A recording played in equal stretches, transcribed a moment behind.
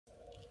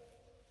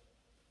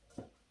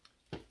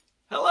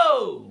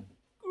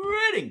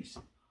Greetings!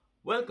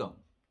 Welcome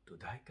to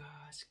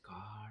Daikas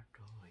Car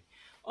Toy.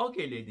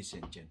 Okay, ladies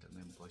and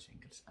gentlemen, boys and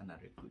girls,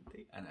 another good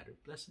day, another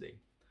plus day.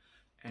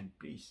 And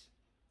please,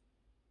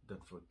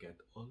 don't forget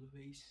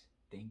always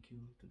thank you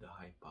to the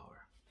high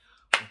power.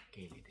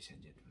 Okay, ladies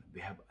and gentlemen, we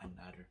have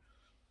another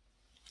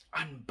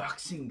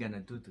unboxing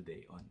gonna do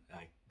today on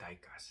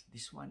Daikas.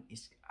 This one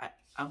is,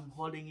 I'm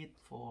holding it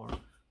for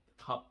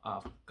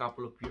a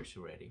couple of years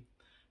already.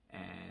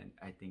 And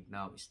I think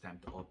now it's time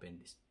to open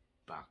this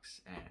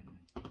box and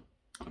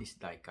this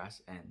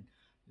diecast, and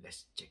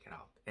let's check it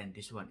out. And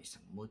this one is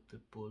a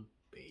multiple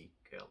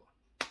bagel.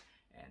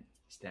 And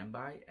stand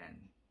by and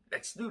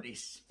let's do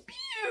this.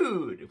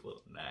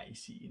 Beautiful,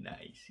 nicey.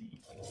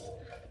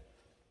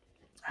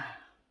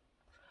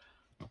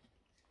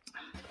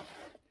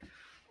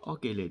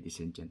 Okay, ladies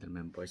and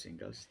gentlemen, boys and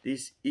girls,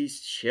 this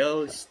is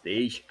Shell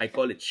Station. I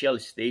call it Shell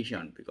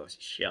Station because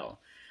Shell,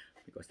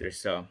 because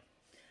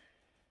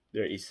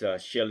there is a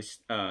Shell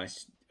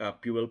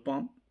fuel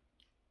pump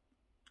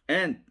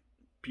and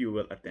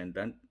fuel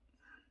attendant,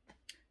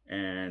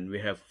 and we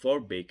have 4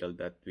 vehicles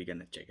that we're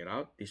gonna check it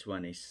out. This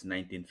one is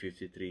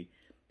 1953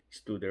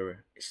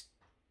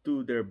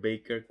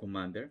 Studebaker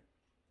Commander.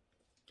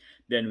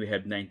 Then we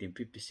have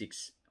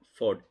 1956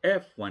 Ford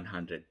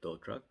F100 tow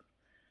truck,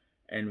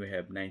 and we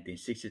have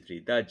 1963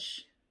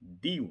 Dodge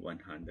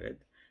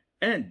D100,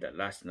 and the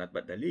last not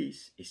but the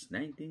least is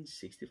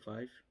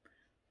 1965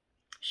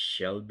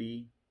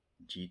 Shelby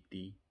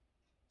GT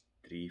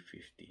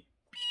 350.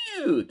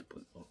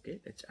 Beautiful. Okay,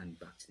 let's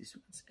unbox this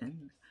one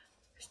and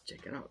let's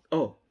check it out.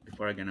 Oh,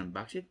 before I can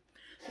unbox it,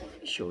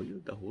 let me show you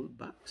the whole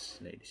box,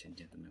 ladies and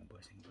gentlemen,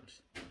 boys and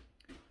girls.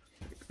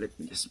 Let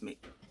me just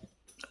make a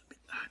little bit.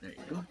 There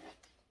you go.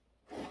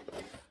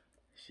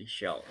 See,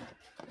 Shell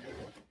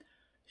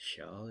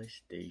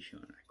Station.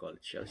 I call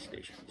it Shell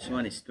Station. This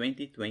one is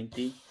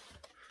 2020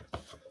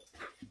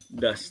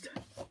 Dust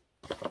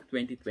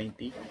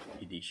 2020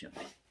 edition.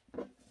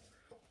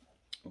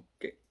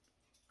 Okay.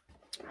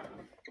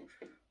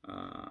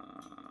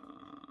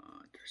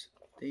 There's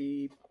a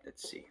tape.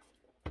 Let's see.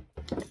 I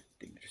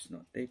think there's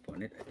no tape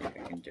on it. I think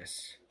I can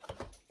just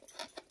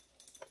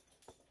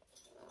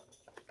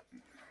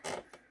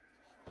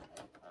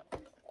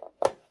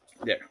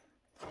there.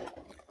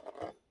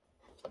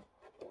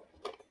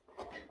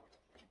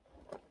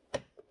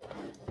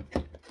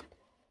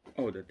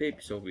 Oh, the tape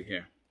is over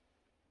here.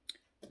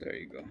 There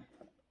you go.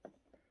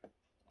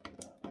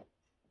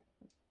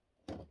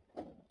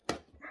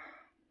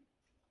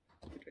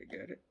 Did I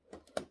get it?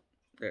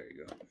 There you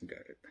go. I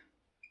got it.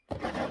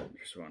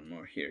 There's one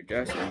more here,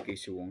 just in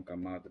case it won't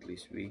come out. At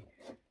least we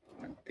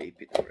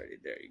untape it already.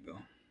 There you go.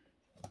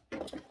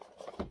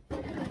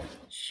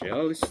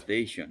 Shell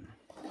Station.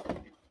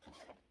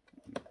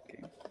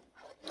 Okay.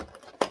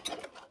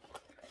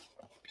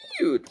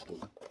 Beautiful.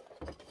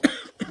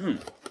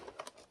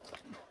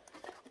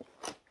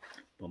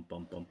 Pum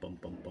pum pum pum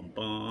pum pum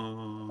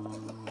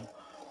pum.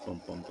 Pum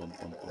pum pum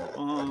pum pum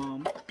pum.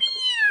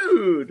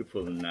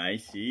 Beautiful,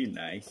 nicey.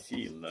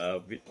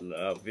 Love it.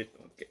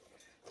 Okay,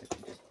 let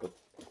me just put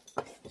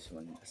this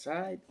one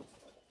aside.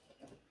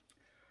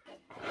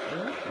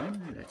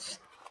 And let's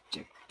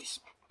check this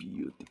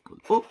beautiful.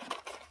 Oh,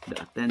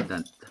 the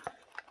attendant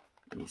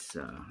is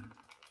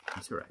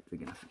alright. We're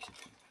gonna fix it.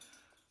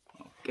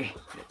 Okay,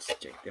 let's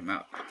check them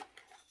out.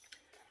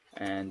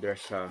 And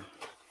there's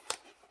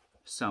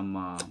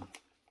some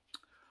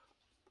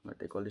what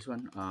they call this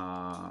one?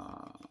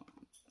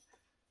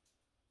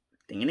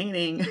 Ding ding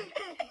ding.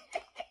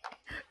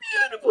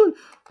 Beautiful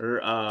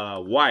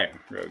wire.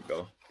 There we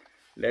go.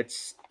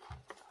 Let's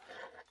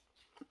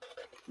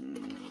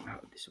how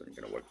this one is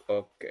gonna work.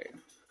 Okay,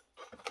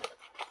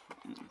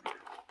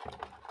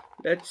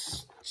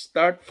 let's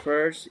start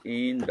first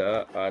in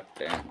the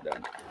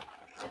attendant.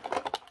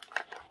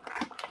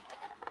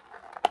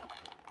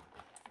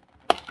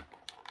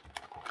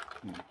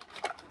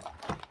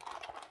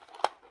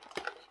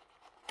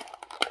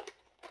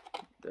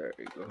 There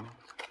you go.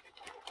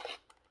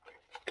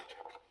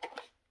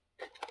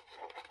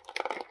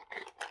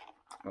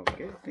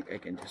 Okay, I think I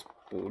can just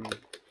pull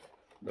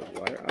the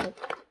wire out.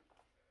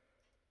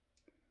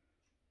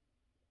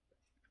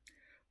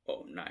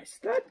 Oh, nice.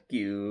 That's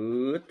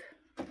cute.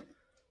 Put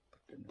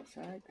it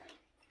aside.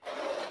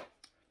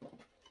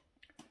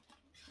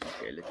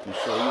 Okay, let me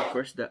show you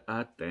first the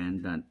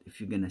attendant.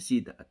 If you're gonna see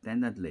the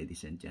attendant,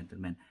 ladies and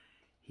gentlemen,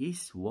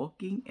 he's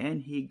walking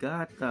and he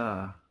got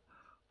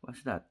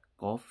what's that?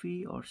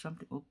 Coffee or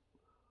something? Oh,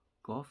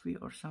 coffee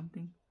or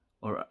something,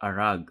 or a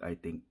rug, I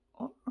think.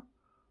 Oh,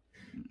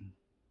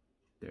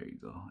 there you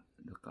go.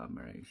 The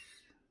camera is,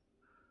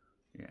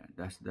 yeah,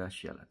 that's the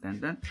Shell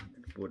attendant. I'm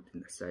gonna put it in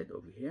the side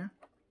over here.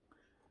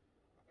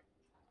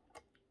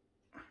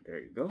 There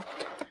you go.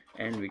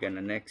 And we're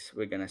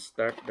gonna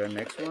start the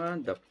next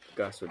one, the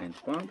gasoline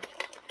pump.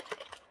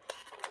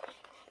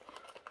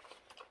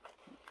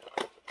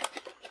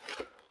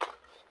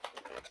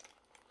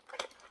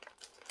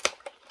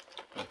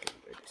 Okay,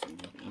 ladies and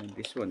gentlemen,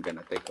 this one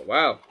gonna take a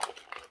while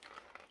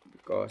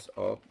because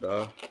of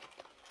the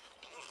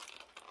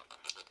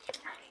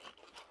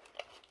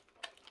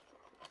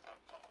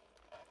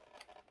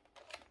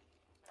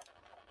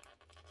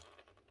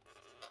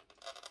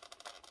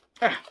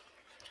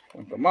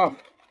Won't come off.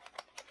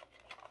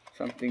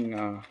 Something,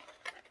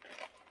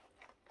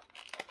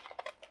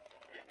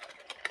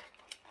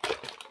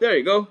 there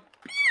you go.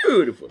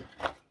 Beautiful.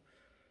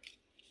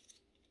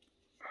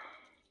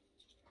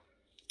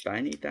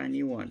 Tiny,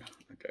 tiny one.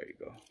 There you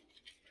go.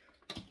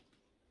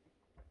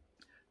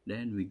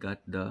 Then we got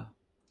the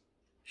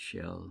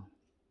shell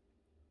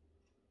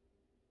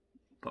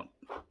pump.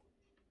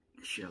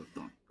 Shell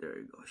pump. There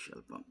you go.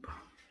 Shell pump.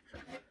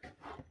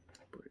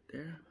 Put it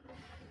there.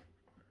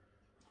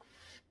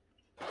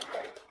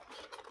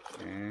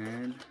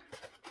 And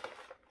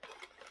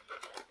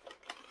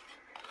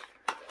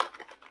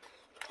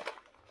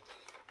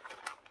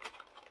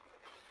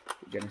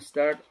we're gonna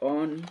start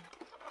on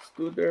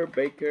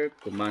Studebaker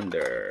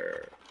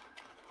Commander.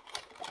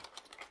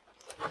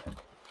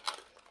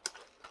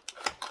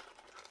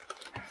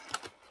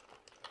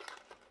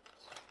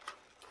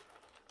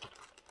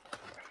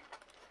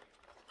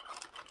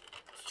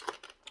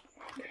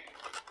 Okay.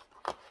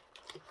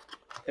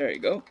 There you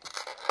go.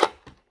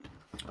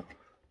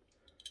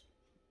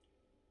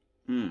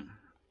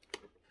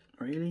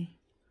 Really?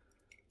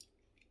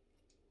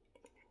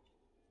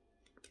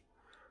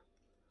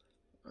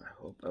 I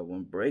hope I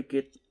won't break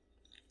it.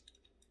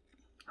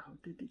 How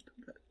did it do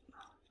that?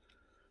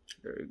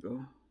 There you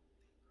go.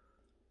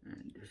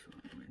 And this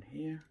one went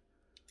here.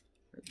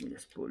 Let me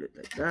just pull it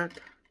like that.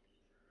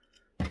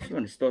 This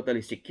one is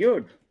totally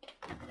secured.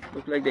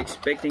 Look like they're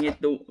expecting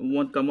it to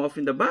won't come off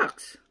in the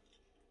box.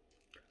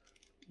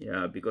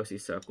 Yeah, because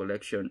it's a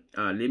collection,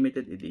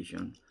 limited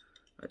edition.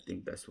 I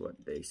think that's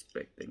what they're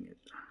expecting it.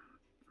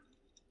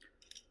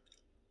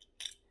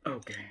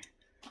 Okay.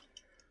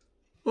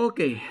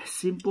 Okay,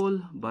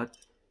 simple but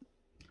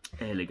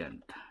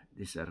elegant.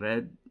 This is a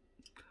red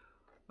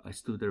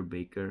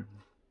Studebaker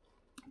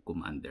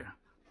Commander.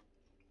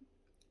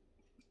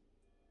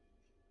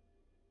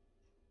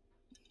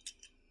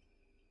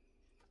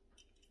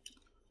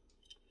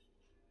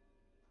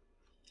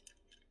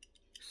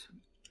 So,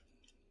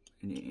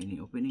 any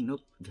opening?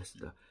 Nope,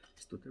 just the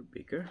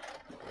Studebaker.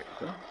 There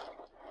you go.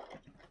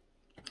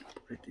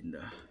 Put it in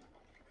the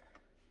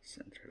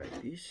center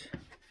like this.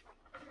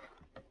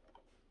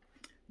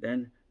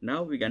 Then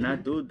now we're gonna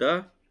do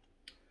the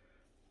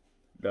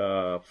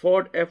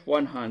Ford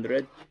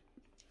F-100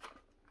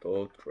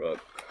 tow truck.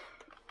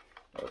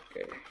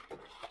 Okay,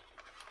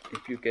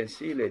 if you can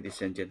see,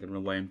 ladies and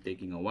gentlemen, why I'm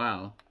taking a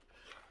while.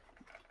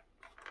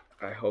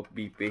 I hope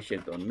be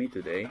patient on me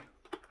today.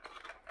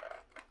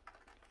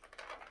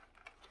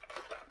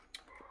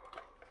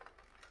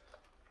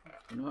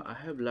 You know, I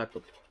have a lot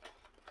of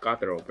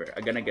cutter over here.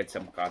 I'm gonna get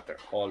some cutter.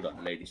 Hold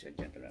on, ladies and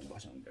gentlemen,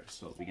 boss on there.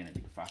 So we're gonna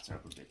be faster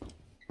a bit.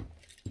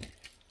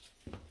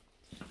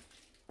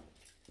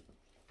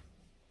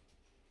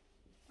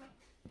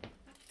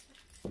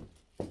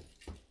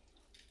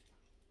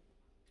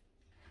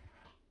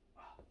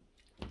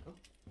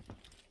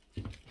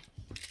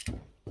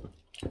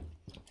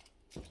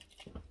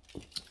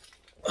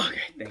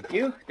 Okay, thank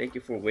you. Thank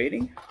you for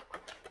waiting.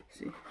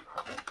 See,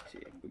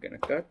 we're gonna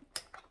cut.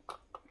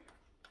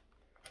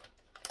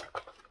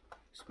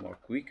 It's more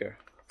quicker.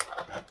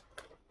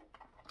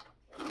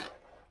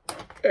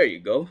 There you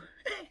go.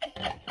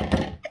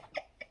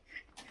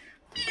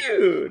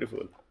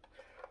 Beautiful.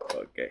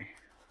 Okay.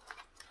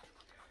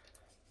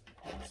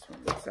 This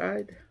one the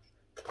side.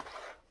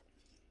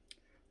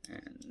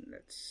 And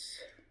let's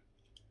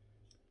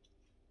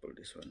pull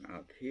this one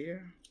out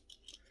here.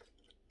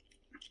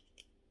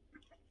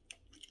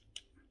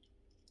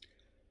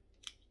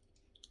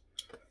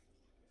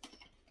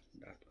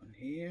 That one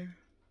here.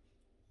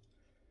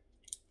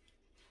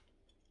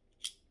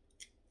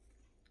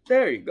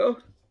 There you go.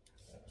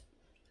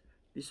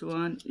 This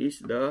one is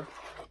the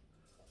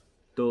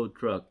tow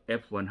truck,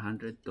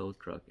 F-100 tow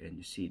truck, and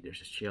you see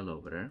there's a shell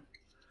over there.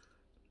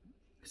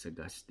 It's a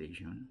gas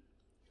station,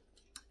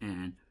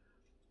 and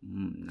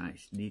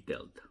nice,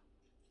 detailed,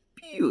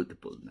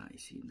 beautiful,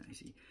 nicey.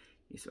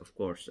 It's of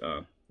course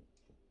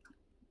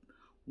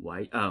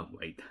white,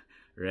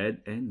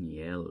 red and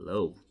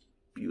yellow,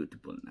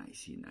 beautiful,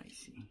 nicey.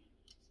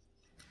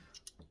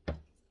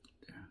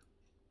 There.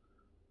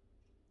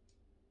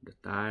 The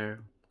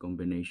tire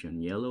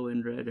combination, yellow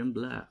and red and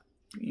black,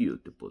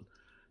 beautiful.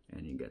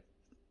 And you got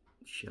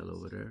shell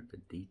over there, the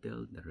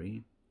detail, the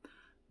rim,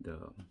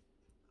 the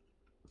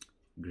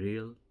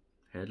grill,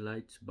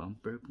 headlights,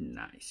 bumper,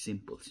 nice,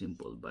 simple,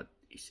 but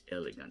it's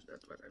elegant.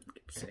 That's what I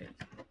keep saying.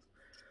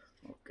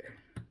 Okay,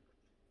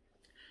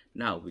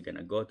 now we're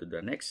gonna go to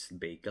the next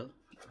vehicle.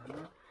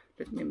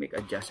 Let me make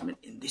adjustment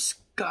in this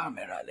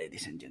camera,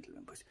 ladies and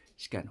gentlemen, because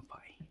it's kind of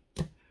high.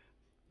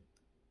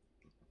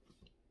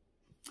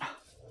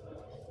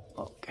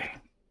 Okay,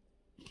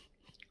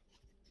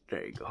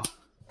 there you go.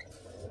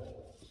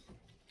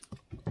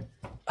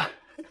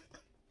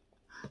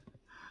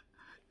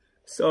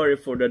 Sorry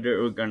for the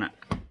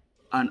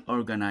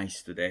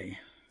unorganized today.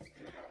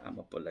 I'm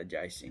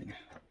apologizing.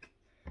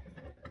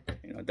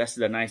 You know, that's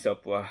the nice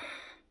of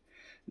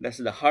that's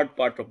the hard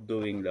part of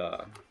doing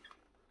the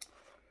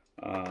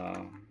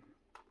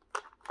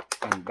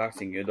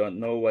unboxing. You don't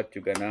know what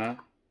you're gonna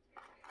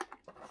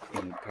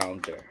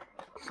encounter.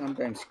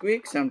 Sometimes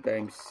quick,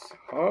 sometimes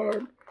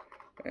hard,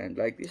 and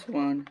like this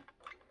one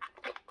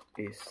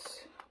is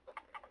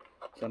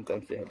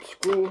sometimes they have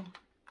screw.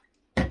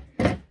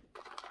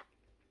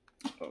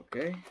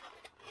 Okay,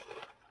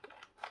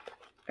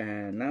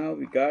 and now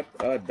we got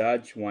a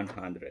Dodge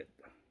 100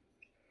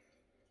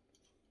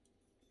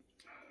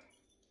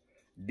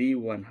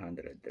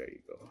 D100. There you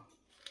go.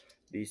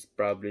 This is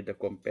probably the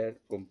competitor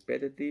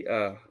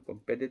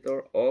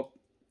of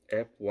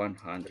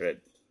F100,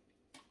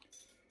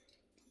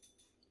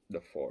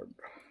 the Ford.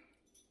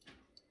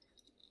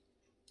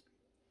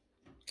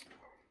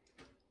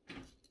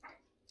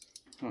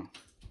 Huh.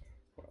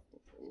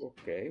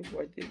 Okay,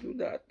 why did they do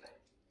that?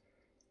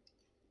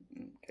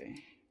 Okay,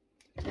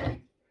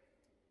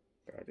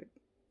 got it.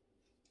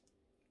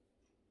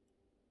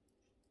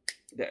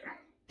 There.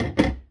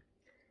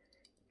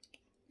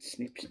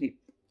 Snip, snip.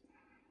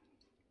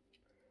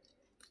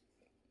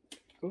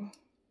 Go.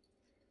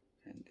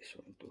 And this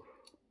one too.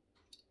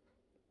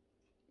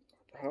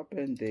 What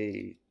happened?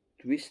 They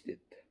twist it.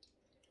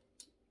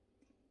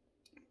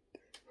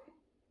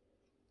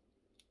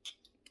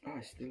 Ah,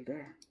 it's still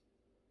there.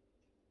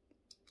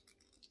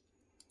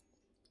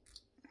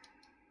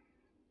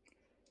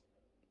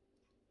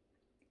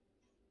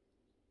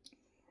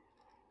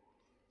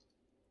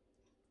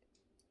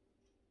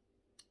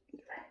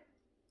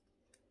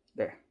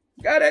 There.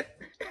 Got it!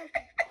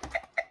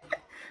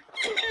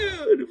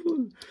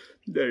 Beautiful.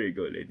 There you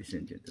go, ladies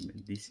and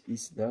gentlemen. This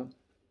is the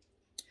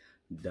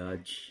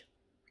Dodge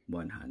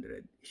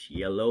 100. It's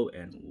yellow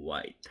and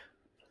white.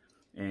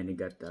 And you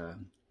got the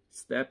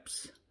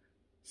steps,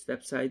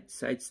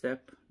 side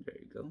step. There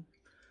you go.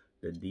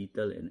 The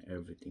detail and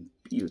everything.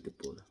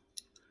 Beautiful.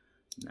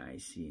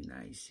 Nicey,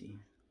 nicey.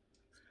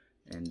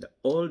 And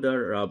all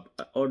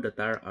the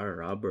tire are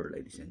rubber,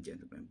 ladies and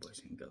gentlemen,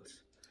 boys and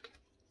girls.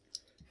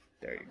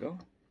 There you go.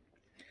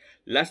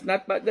 Last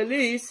not but the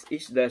least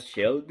is the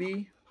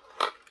Shelby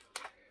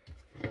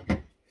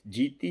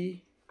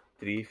GT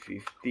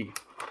 350.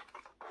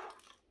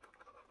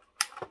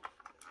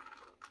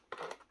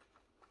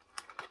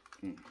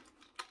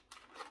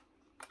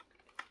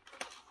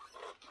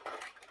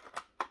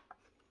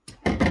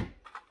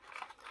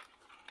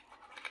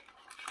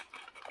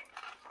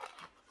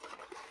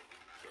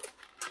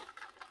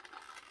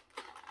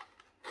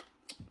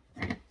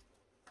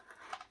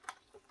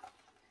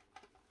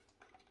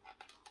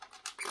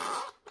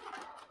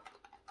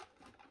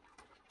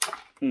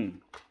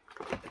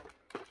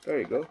 There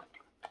you go.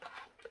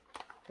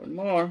 One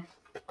more.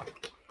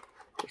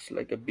 It's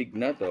like a big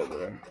nut over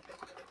there.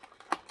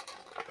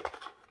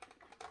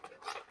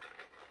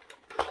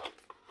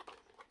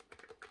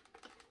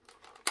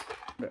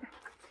 There.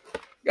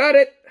 Got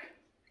it.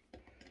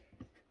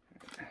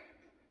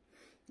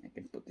 I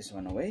can put this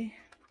one away.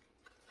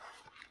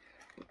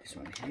 Put this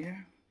one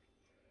here.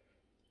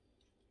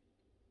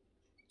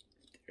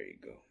 There you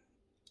go.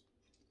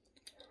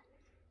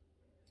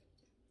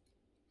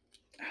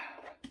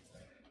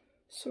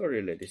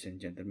 Sorry, ladies and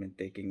gentlemen,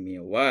 taking me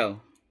a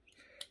while,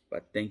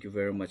 but thank you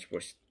very much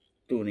for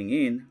tuning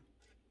in,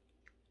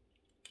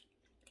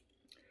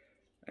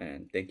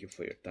 and thank you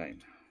for your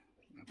time.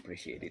 I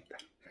appreciate it.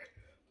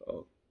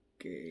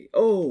 Okay.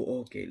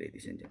 Oh, okay,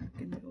 ladies and gentlemen.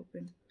 Can we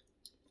open?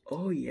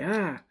 Oh,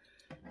 yeah.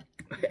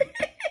 Can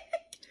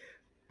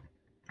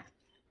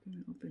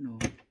we open? Oh,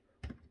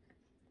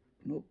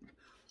 nope.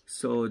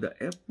 So the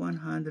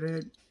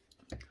F100,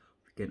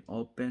 we can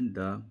open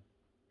the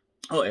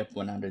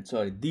F100,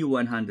 sorry,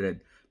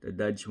 D100, the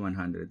Dodge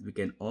 100. We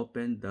can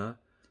open the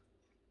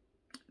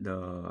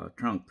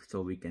trunk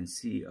so we can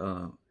see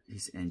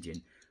his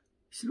engine.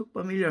 It look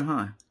familiar,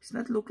 huh? It's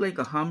not look like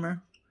a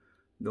Hummer,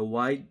 the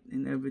wide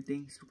and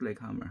everything. It's look like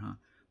Hummer, huh?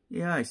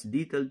 Yeah, it's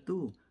detailed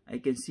too. I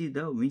can see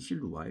the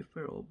windshield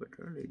wiper over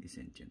there, ladies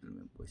and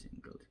gentlemen, boys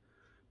and girls.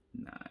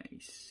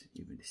 Nice.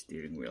 Even the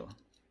steering wheel.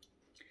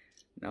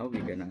 Now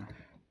we're gonna,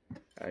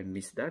 I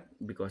missed that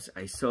because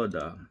I saw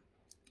the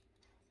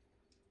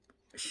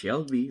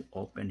Shelby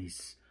open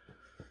his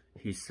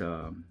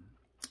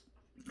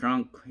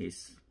trunk,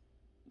 his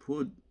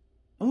hood.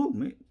 Oh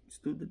man,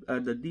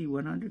 the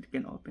D100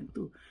 can open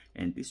too.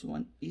 And this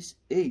one is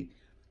a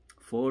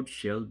Ford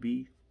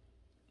Shelby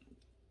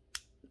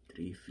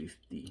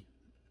 350.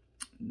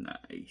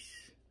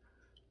 Nice.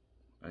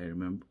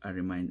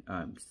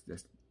 I'm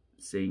just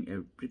saying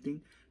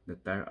everything. The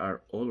tires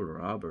are all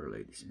rubber,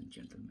 ladies and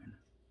gentlemen.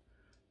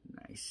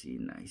 Nicey,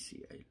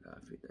 nicey. I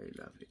love it.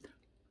 I love it.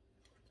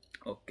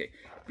 Okay,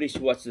 please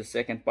watch the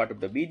second part of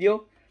the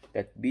video.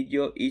 That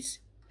video is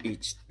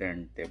each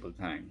turntable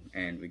time,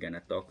 and we're gonna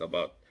talk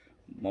about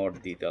more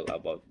detail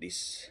about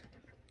this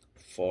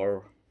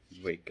 4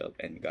 vehicle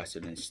and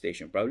gasoline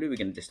station. Probably we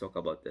can just talk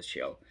about the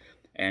Shell.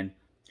 And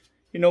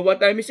you know what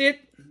time is it?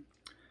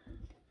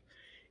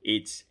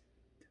 It's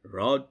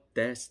road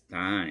test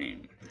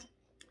time.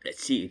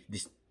 Let's see if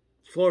this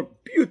 4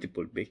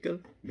 beautiful vehicle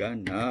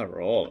gonna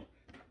roll.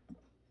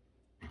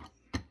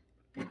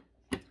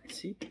 Let's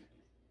see.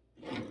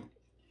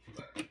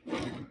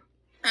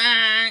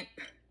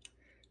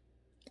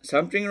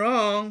 Something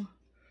wrong.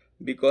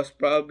 because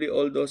probably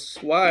all those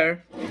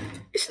wire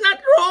is not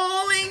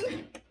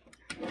rolling.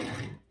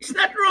 It's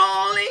not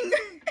rolling.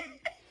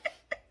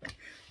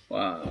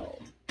 Wow.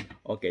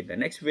 Okay, the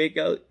next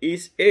vehicle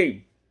is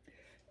a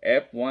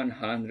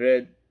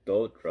F100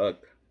 tow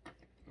truck.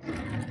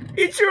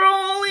 It's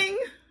rolling.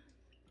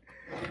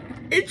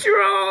 It's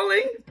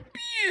rolling.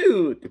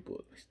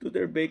 Beautiful.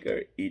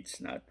 Studebaker,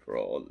 it's not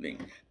rolling.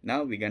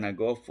 Now we're gonna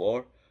go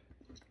for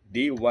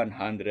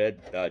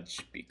D100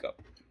 Dodge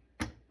pickup.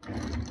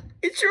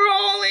 It's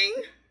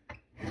rolling.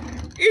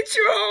 It's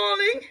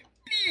rolling.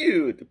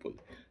 Beautiful.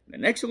 The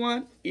next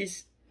one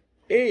is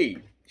a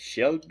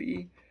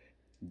Shelby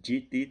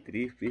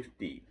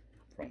GT350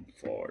 from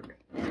Ford.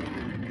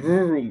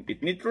 Vroom,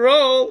 it need to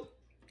roll.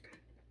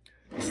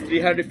 It's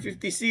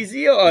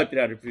 350cc or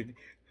 350?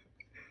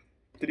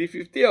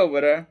 350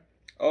 over there.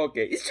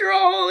 Okay, it's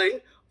rolling.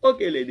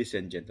 Okay, ladies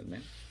and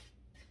gentlemen,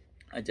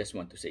 I just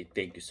want to say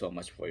thank you so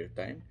much for your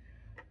time.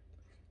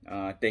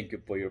 Thank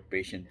you for your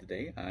patience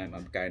today.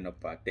 I'm kind of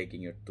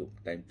taking your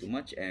time too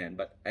much,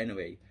 but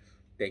anyway,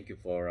 thank you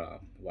for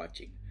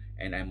watching.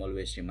 And I'm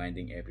always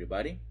reminding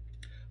everybody,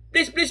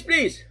 please, please,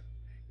 please,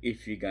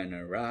 if you're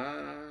gonna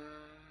ride,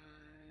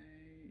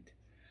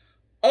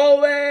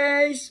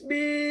 always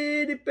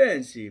be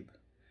defensive.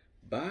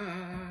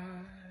 Bye.